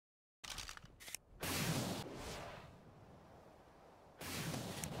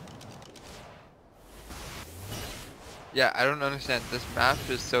Yeah, I don't understand. This map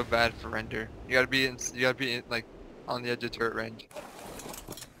is so bad for render. You gotta be in, like on the edge of turret range.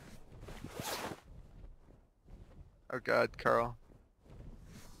 Oh God, Carl.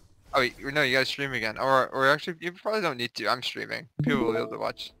 Oh no, you gotta stream again. Or actually, you probably don't need to. I'm streaming. People will be able to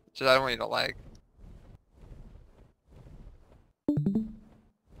watch. Just I don't want you to lag.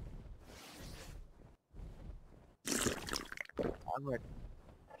 I'm like,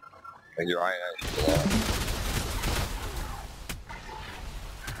 And your eye is alive.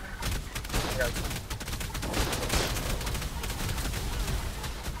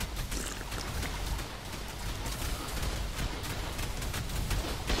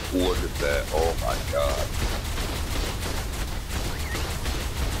 Look at that. Oh my god.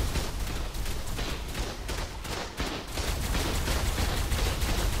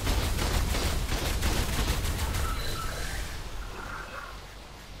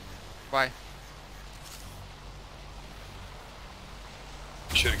 why?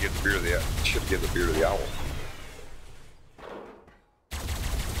 Should have given the beer to the should have given the beer to the owl.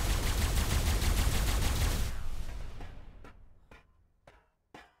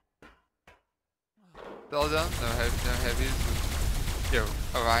 All done? No heavies. Yo,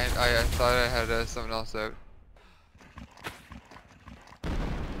 oh I thought I had something else out.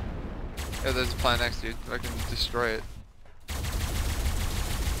 Yeah, there's a plant next to you. I can destroy it.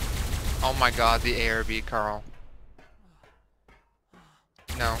 Oh my God, the ARB, Carl.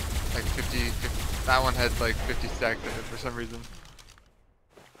 No, like 50. That one had like 50 stacks in it for some reason.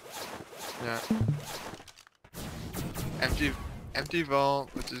 Yeah. Empty vault,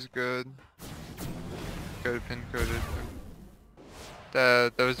 which is good. Coded, pin coded.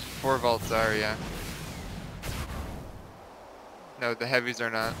 Those 4 vaults are, yeah. No, the heavies are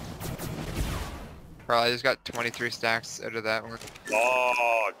not. Probably just got 23 stacks out of that one.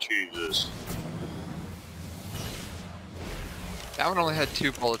 Oh Jesus. That one only had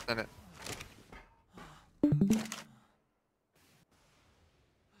 2 bullets in it.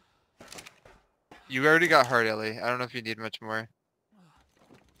 You already got hard, Ellie. I don't know if you need much more.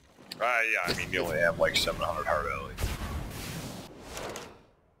 Yeah, I mean you only have like 700 hard alley.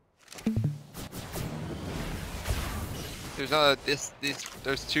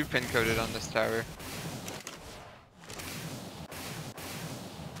 There's 2 pin coded on this tower.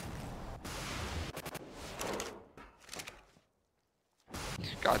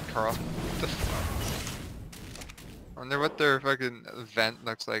 God, Carl. What the fuck? I wonder what their fucking vent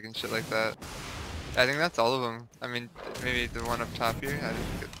looks like and shit like that. I think that's all of them. I mean, maybe the one up top here. I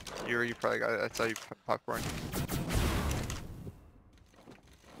didn't get, you probably got it. I saw you popcorn.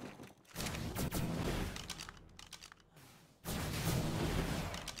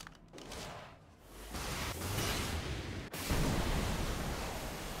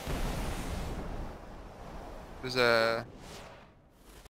 There's a